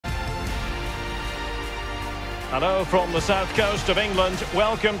Hello from the south coast of England.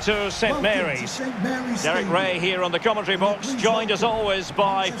 Welcome to St Mary's. Derek Ray here on the commentary box, joined as always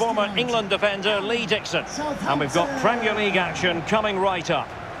by former England defender Lee Dixon. And we've got Premier League action coming right up.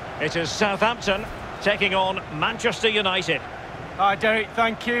 It is Southampton taking on Manchester United. Hi Derek,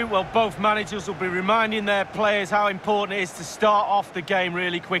 thank you. Well, both managers will be reminding their players how important it is to start off the game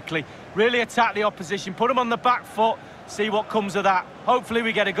really quickly. Really attack the opposition, put them on the back foot, see what comes of that. Hopefully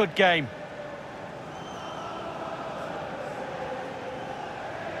we get a good game.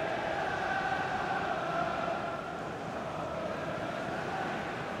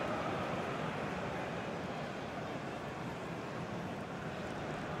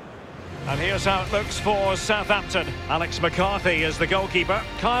 And here's how it looks for Southampton. Alex McCarthy is the goalkeeper.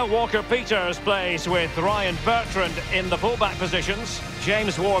 Kyle Walker-Peters plays with Ryan Bertrand in the fullback positions.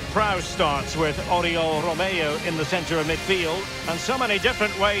 James Ward-Prowse starts with Oriol Romeo in the centre of midfield. And so many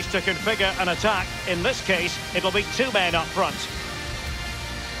different ways to configure an attack. In this case, it'll be two men up front.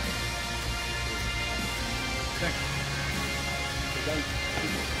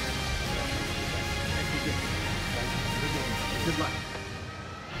 Good luck.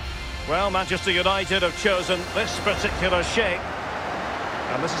 Well, Manchester United have chosen this particular shape.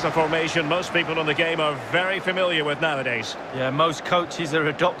 And this is a formation most people in the game are very familiar with nowadays. Yeah, most coaches are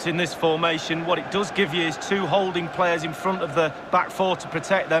adopting this formation. What it does give you is two holding players in front of the back four to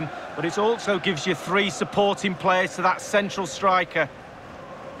protect them, but it also gives you three supporting players to that central striker.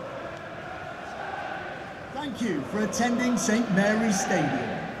 Thank you for attending St Mary's Stadium.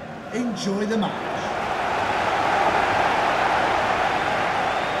 Enjoy the match.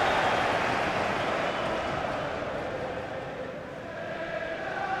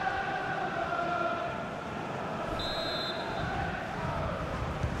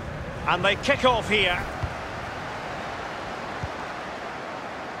 And they kick off here.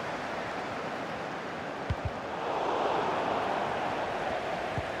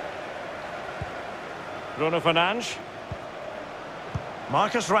 Bruno Fernandes.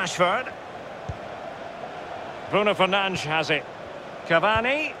 Marcus Rashford. Bruno Fernandes has it.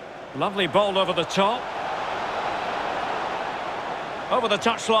 Cavani. Lovely ball over the top. Over the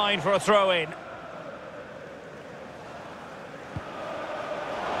touchline for a throw-in.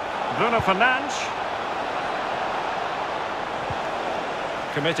 Bruno Fernandes.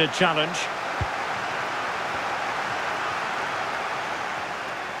 Committed challenge.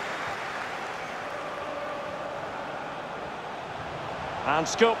 And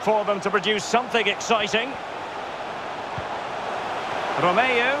scope for them to produce something exciting.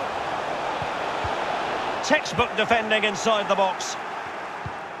 Romeo. Textbook defending inside the box.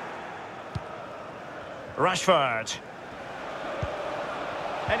 Rashford.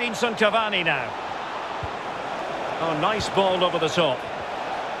 Edinson Cavani now. Oh, nice ball over the top.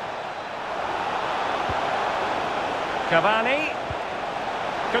 Cavani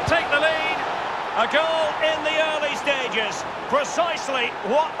could take the lead. A goal in the early stages. Precisely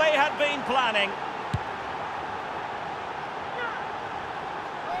what they had been planning.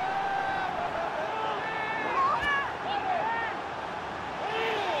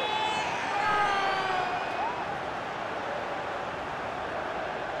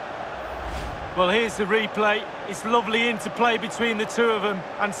 Well, here's the replay. It's lovely interplay between the two of them,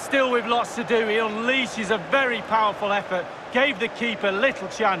 and still with lots to do. He unleashes a very powerful effort, gave the keeper little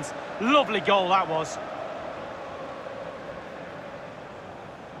chance. Lovely goal that was.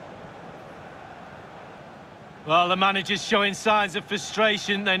 Well, the manager's showing signs of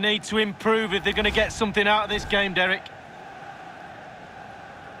frustration. They need to improve if they're going to get something out of this game, Derek.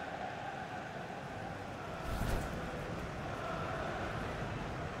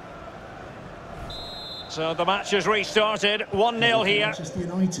 So the match has restarted, 1-0 here. Manchester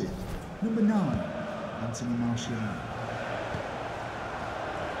United, number 9, Anthony Martial.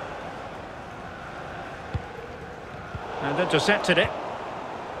 And intercepted it.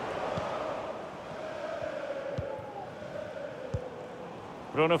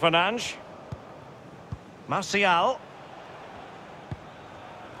 Bruno Fernandes. Martial.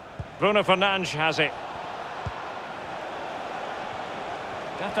 Bruno Fernandes has it.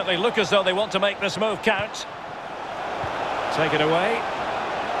 Definitely look as though they want to make this move count. Take it away.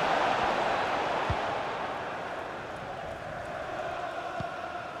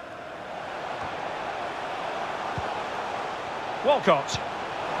 Walcott.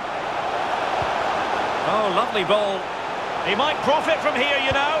 Oh, lovely ball. He might profit from here,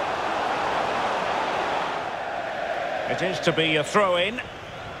 you know. It is to be a throw-in.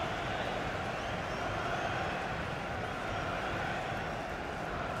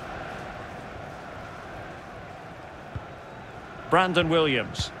 Brandon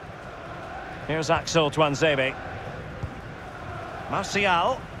Williams. Here's Axel Tuanzebe.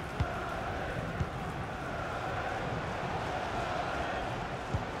 Martial.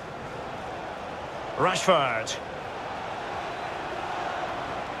 Rashford.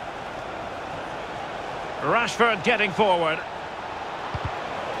 Rashford getting forward.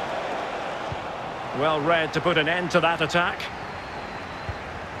 Well read to put an end to that attack.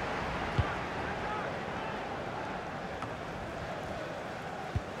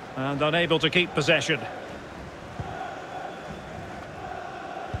 And unable to keep possession.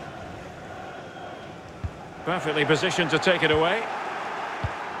 Perfectly positioned to take it away.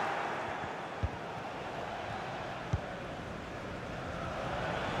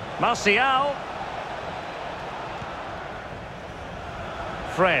 Martial.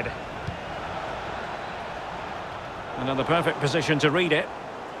 Fred. Another perfect position to read it.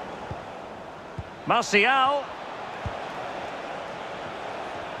 Martial.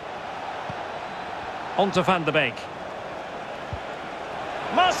 On to Van de Beek.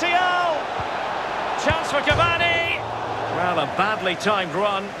 Martial! Chance for Cavani! Well, a badly timed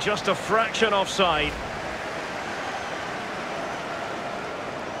run, just a fraction offside.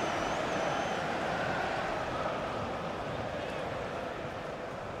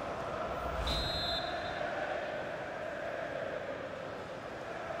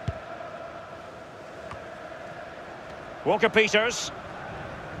 Walker-Peters.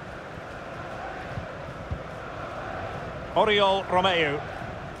 Oriol Romeu.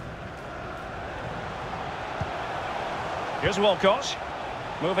 Here's Walcott.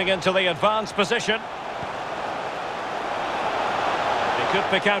 Moving into the advanced position. He could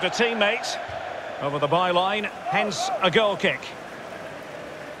pick out a teammate over the byline, hence a goal kick.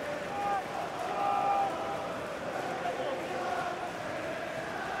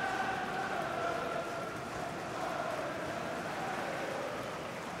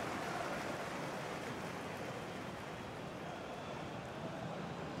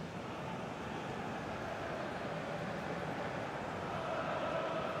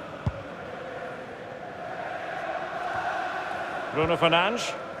 Bruno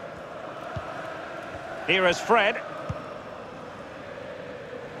Fernandes. Here is Fred. It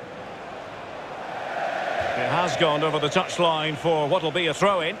has gone over the touchline for what will be a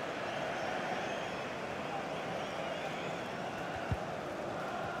throw-in.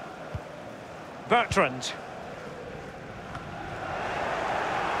 Bertrand.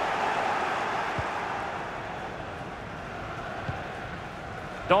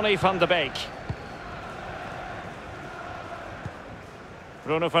 Donny van de Beek.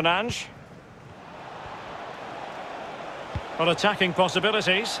 Bruno Fernandes. On attacking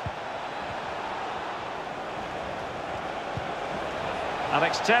possibilities.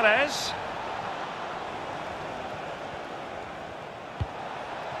 Alex Telles.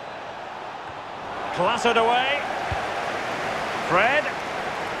 Clattered away. Fred.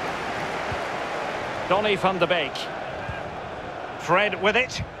 Donny van de Beek. Fred with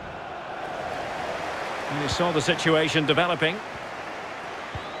it. And you saw the situation developing.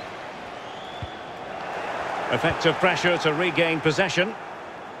 Effective pressure to regain possession.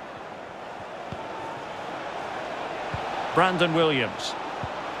 Brandon Williams.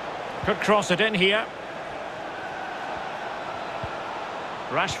 Could cross it in here.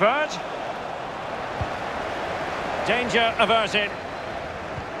 Rashford. Danger averted.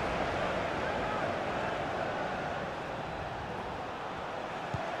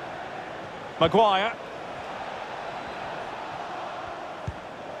 Maguire.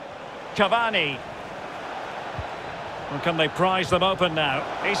 Cavani. Or can they prize them open now?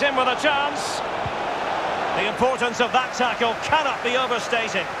 He's in with a chance. The importance of that tackle cannot be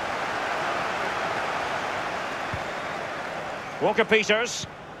overstated. Walker-Peters.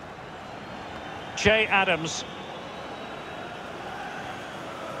 Che Adams.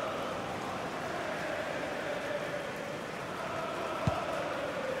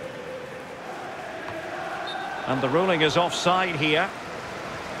 And the ruling is offside here.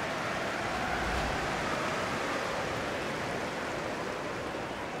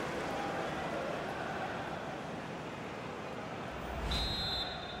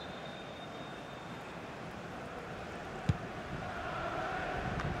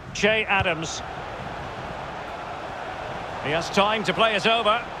 Che Adams. He has time to play it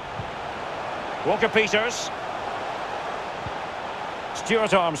over. Walker-Peters.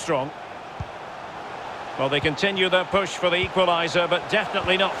 Stuart Armstrong. Well, they continue their push for the equaliser, but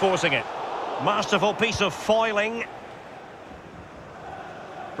definitely not forcing it. Masterful piece of foiling.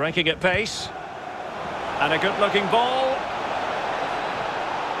 Breaking at pace. And a good-looking ball.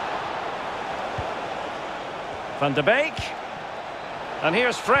 Van de Beek. And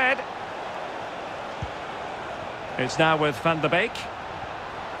here's Fred. It's now with Van de Beek.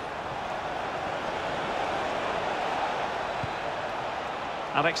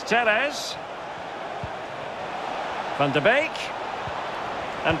 Alex Telles. Van de Beek.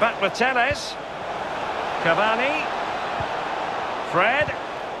 And back with Telles. Cavani. Fred.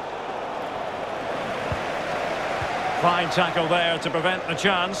 Fine tackle there to prevent the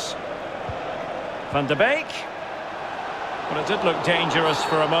chance. Van de Beek. Well, it did look dangerous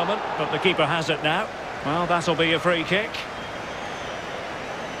for a moment, but the keeper has it now. Well, that'll be a free kick.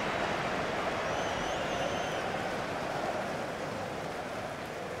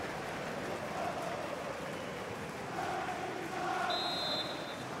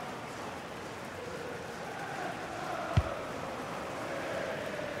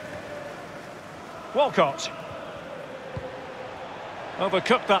 Walcott.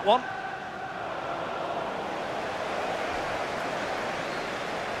 Overcooked that one.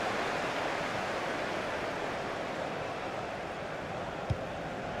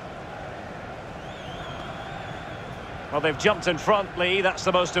 Well, they've jumped in front, Lee. That's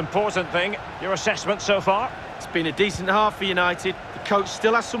the most important thing. Your assessment so far? It's been a decent half for United. The coach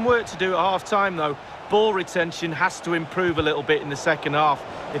still has some work to do at half-time, though. Ball retention has to improve a little bit in the second half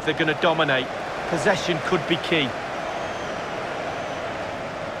if they're going to dominate. Possession could be key.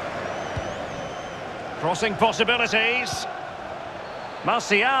 Crossing possibilities.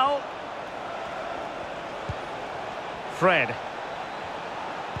 Martial. Fred.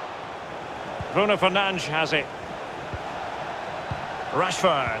 Bruno Fernandes has it.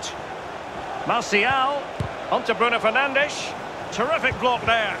 Rashford. Martial. Onto Bruno Fernandes. Terrific block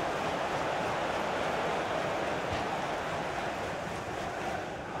there.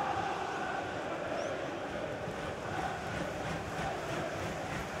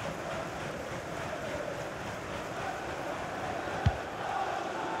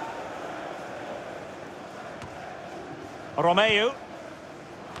 Romeu.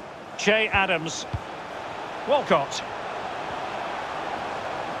 Che Adams. Walcott.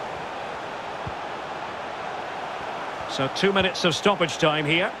 So 2 minutes of stoppage time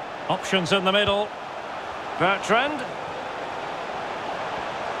here. Options in the middle. Bertrand.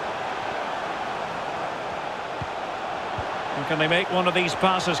 And can they make one of these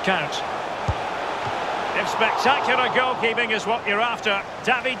passes count? If spectacular goalkeeping is what you're after,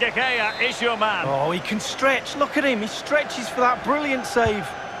 David De Gea is your man. Oh, he can stretch. Look at him. He stretches for that brilliant save.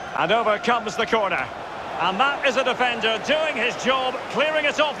 And over comes the corner. And that is a defender doing his job, clearing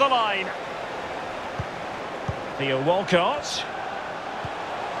it off the line. Theo Walcott.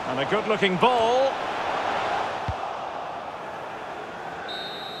 And a good-looking ball.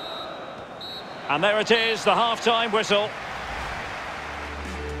 And there it is, the half-time whistle.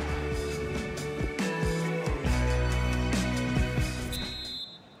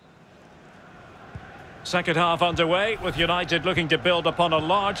 Second half underway, with United looking to build upon a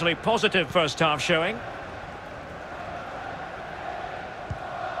largely positive first half showing.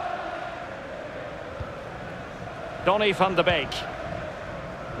 Donny van de Beek.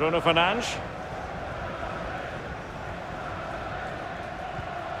 Bruno Fernandes.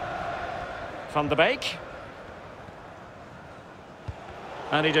 Van de Beek.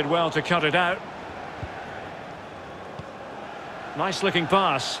 And he did well to cut it out. Nice looking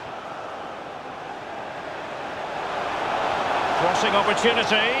pass. Crossing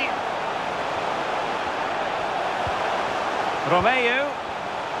opportunity. Romeu.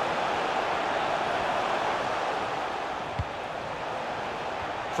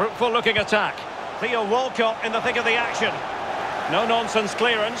 Fruitful looking attack. Theo Walcott in the thick of the action. No nonsense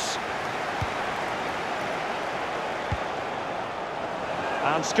clearance.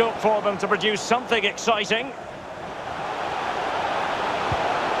 And scope for them to produce something exciting.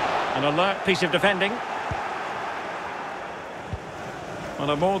 An alert piece of defending. Well,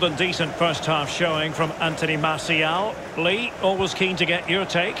 a more than decent first half showing from Anthony Martial. Lee, always keen to get your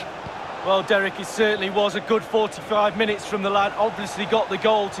take. Well, Derek, it certainly was a good 45 minutes from the lad. Obviously got the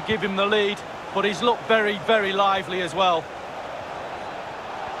goal to give him the lead, but he's looked very, very lively as well.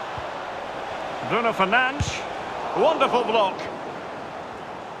 Bruno Fernandes. Wonderful block.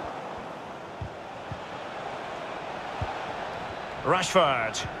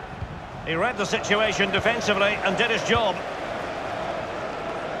 Rashford. He read the situation defensively and did his job.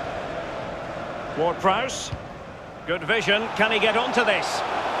 Ward-Prowse. Good vision. Can he get onto this?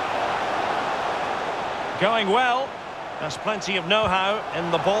 Going well. There's plenty of know-how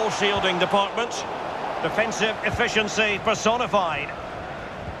in the ball shielding department. Defensive efficiency personified.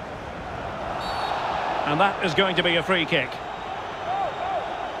 And that is going to be a free kick.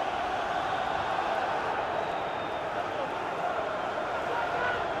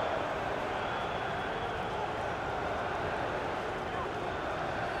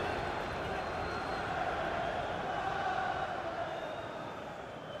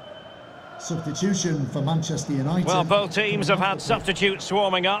 Substitution for Manchester United. Well, both teams have had substitutes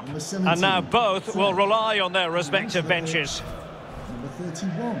warming up, and now both will rely on their respective benches. Number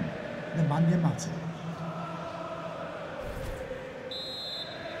 31, Nemanja Matic.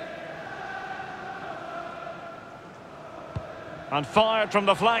 And fired from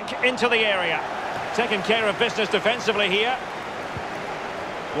the flank into the area. Taking care of business defensively here.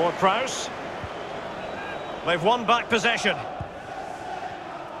 Ward-Prowse. They've won back possession.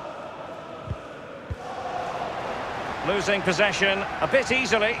 Losing possession a bit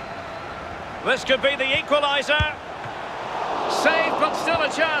easily. This could be the equaliser. Saved, but still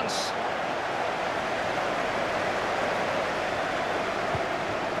a chance.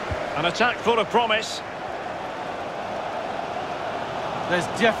 An attack full of promise. There's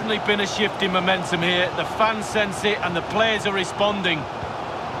definitely been a shift in momentum here. The fans sense it and the players are responding.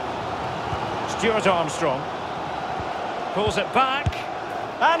 Stuart Armstrong pulls it back,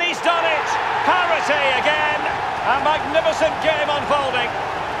 and he's done it! Parity again! A magnificent game unfolding.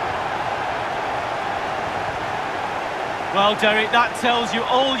 Well, Derek, that tells you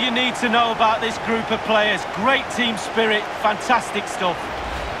all you need to know about this group of players. Great team spirit, fantastic stuff.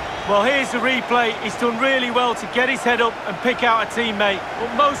 Well, here's the replay. He's done really well to get his head up and pick out a teammate.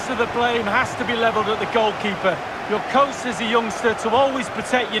 But most of the blame has to be levelled at the goalkeeper. You're coached as a youngster to always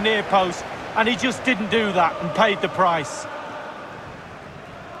protect your near post, and he just didn't do that and paid the price.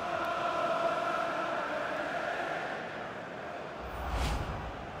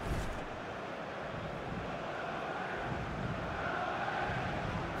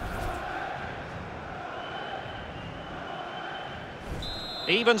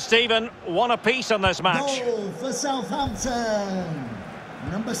 Even Steven, one apiece in this match. Goal for Southampton.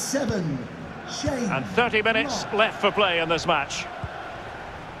 Number 7, Shane. And 30 minutes left for play in this match.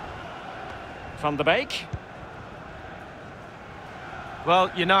 Van de Beek. Well,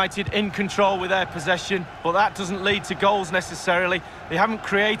 United in control with their possession, but that doesn't lead to goals necessarily. They haven't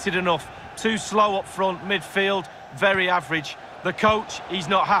created enough. Too slow up front, midfield, very average. The coach, he's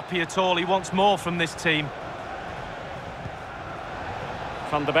not happy at all. He wants more from this team.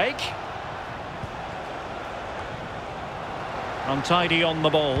 Van de Beek. Untidy on the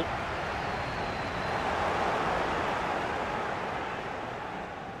ball.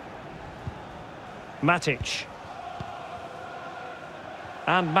 Matic.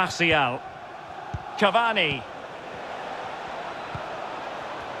 And Martial. Cavani.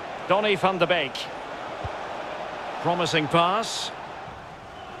 Donny van de Beek. Promising pass.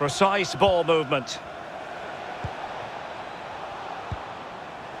 Precise ball movement.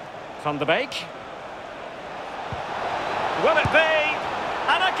 Van de Beek. Will it be?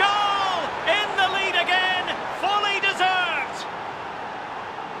 And a goal! In the lead again! Fully deserved!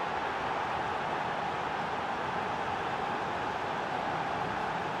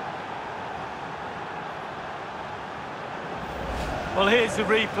 Well, here's the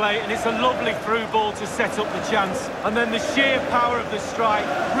replay, and it's a lovely through ball to set up the chance. And then the sheer power of the strike,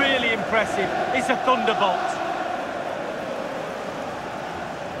 really impressive. It's a thunderbolt.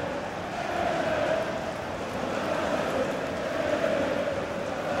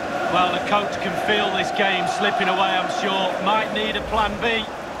 Well, the coach can feel this game slipping away, I'm sure. Might need a plan B.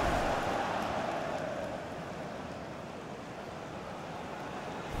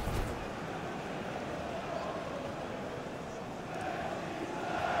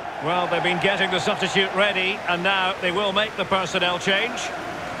 Well, they've been getting the substitute ready, and now they will make the personnel change.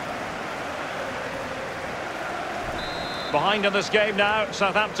 Behind in this game now,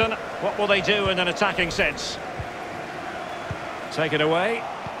 Southampton. What will they do in an attacking sense? Take it away.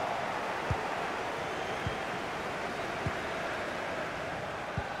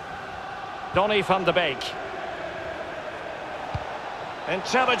 Donny van de Beek.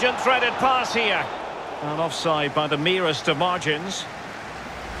 Intelligent threaded pass here. And offside by the merest of margins.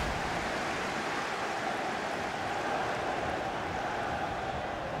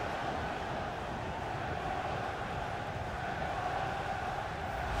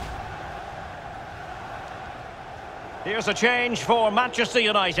 Here's a change for Manchester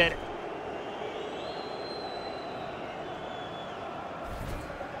United.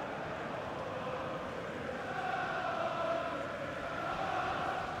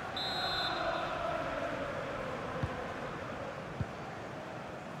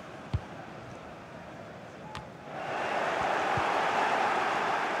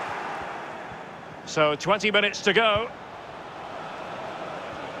 So 20 minutes to go.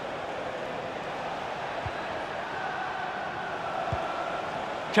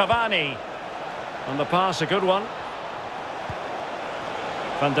 Cavani. On the pass, a good one.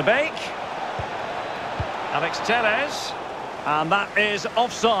 Van de Beek. Alex Telles. And that is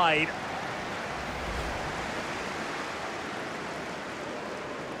offside.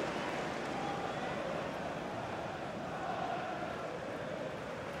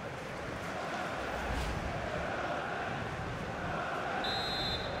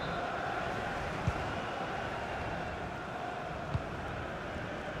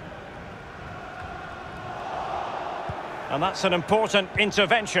 And that's an important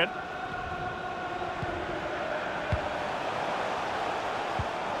intervention.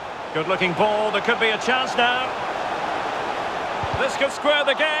 Good looking ball, there could be a chance now. This could square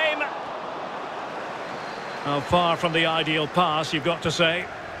the game. Oh, far from the ideal pass, you've got to say.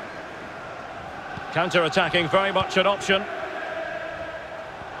 Counter-attacking, very much an option.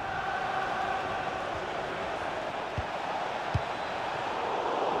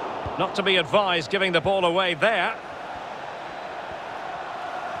 Not to be advised giving the ball away there.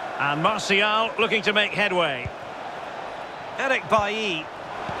 And Martial looking to make headway. Eric Bailly.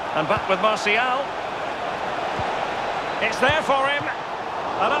 And back with Martial. It's there for him.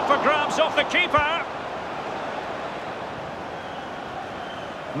 And up for grabs off the keeper.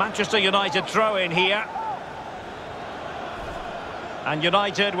 Manchester United throw in here. And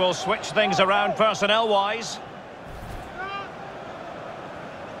United will switch things around personnel-wise.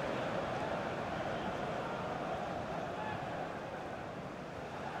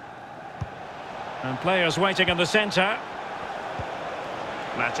 And players waiting in the centre.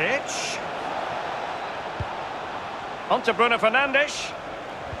 Matic. On to Bruno Fernandes.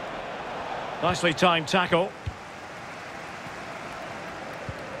 Nicely timed tackle.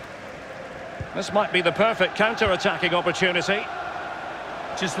 This might be the perfect counter-attacking opportunity.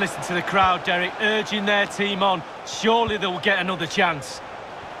 Just listen to the crowd, Derek, urging their team on. Surely they'll get another chance.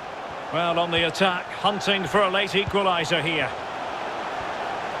 Well, on the attack, hunting for a late equaliser here.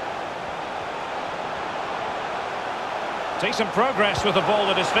 Decent progress with the ball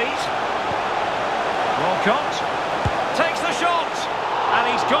at his feet. Walcott takes the shot,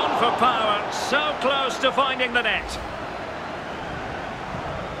 and he's gone for power. So close to finding the net.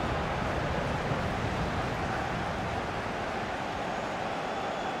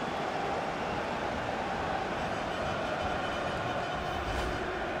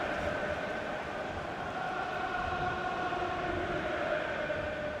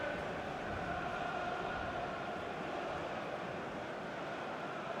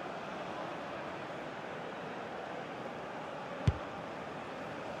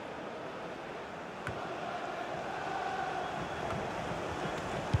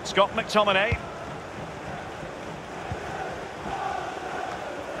 Scott McTominay.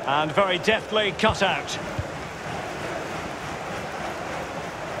 And very deftly cut out.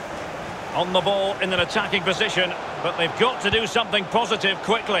 On the ball in an attacking position, but they've got to do something positive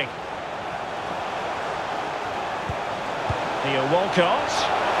quickly. Here Walcott.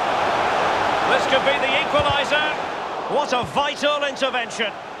 This could be the equaliser. What a vital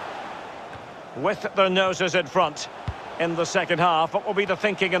intervention. With their noses in front. In the second half, what will be the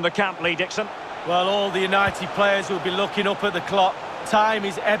thinking in the camp, Lee Dixon? Well, all the United players will be looking up at the clock. Time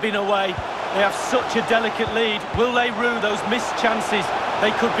is ebbing away. They have such a delicate lead. Will they rue those missed chances?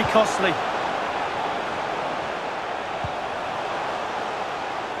 They could be costly.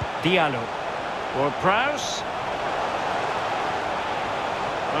 Diallo. Ward-Prowse.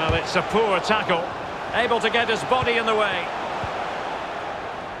 Well, it's a poor tackle. Able to get his body in the way.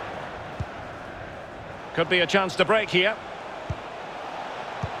 Could be a chance to break here.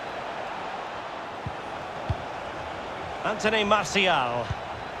 Anthony Martial.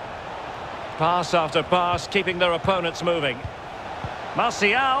 Pass after pass, keeping their opponents moving.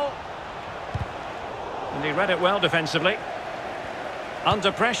 Martial. And he read it well defensively.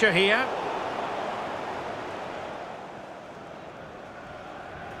 Under pressure here.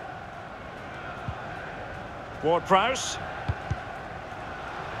 Ward-Prowse.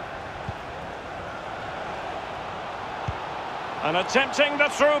 And attempting the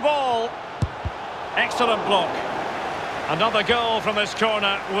through ball. Excellent block. Another goal from this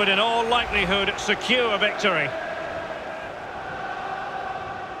corner would in all likelihood secure victory.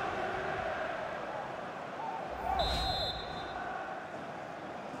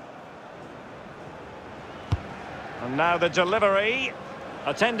 And now the delivery.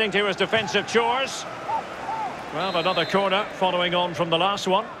 Attending to his defensive chores. Well, another corner following on from the last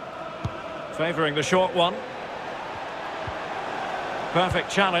one. Favouring the short one.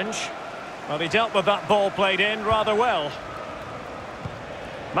 Perfect challenge. Well, he dealt with that ball played in rather well.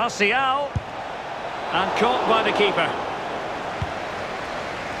 Martial. And caught by the keeper.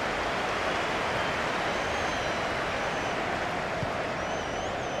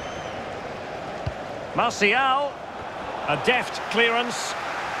 Martial. A deft clearance.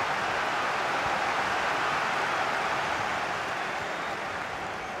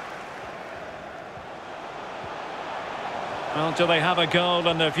 Well, do they have a goal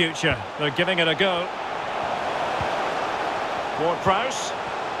in their future? They're giving it a go. Ward-Prowse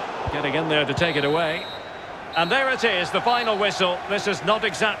getting in there to take it away. And there it is, the final whistle. This is not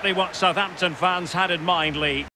exactly what Southampton fans had in mind, Lee.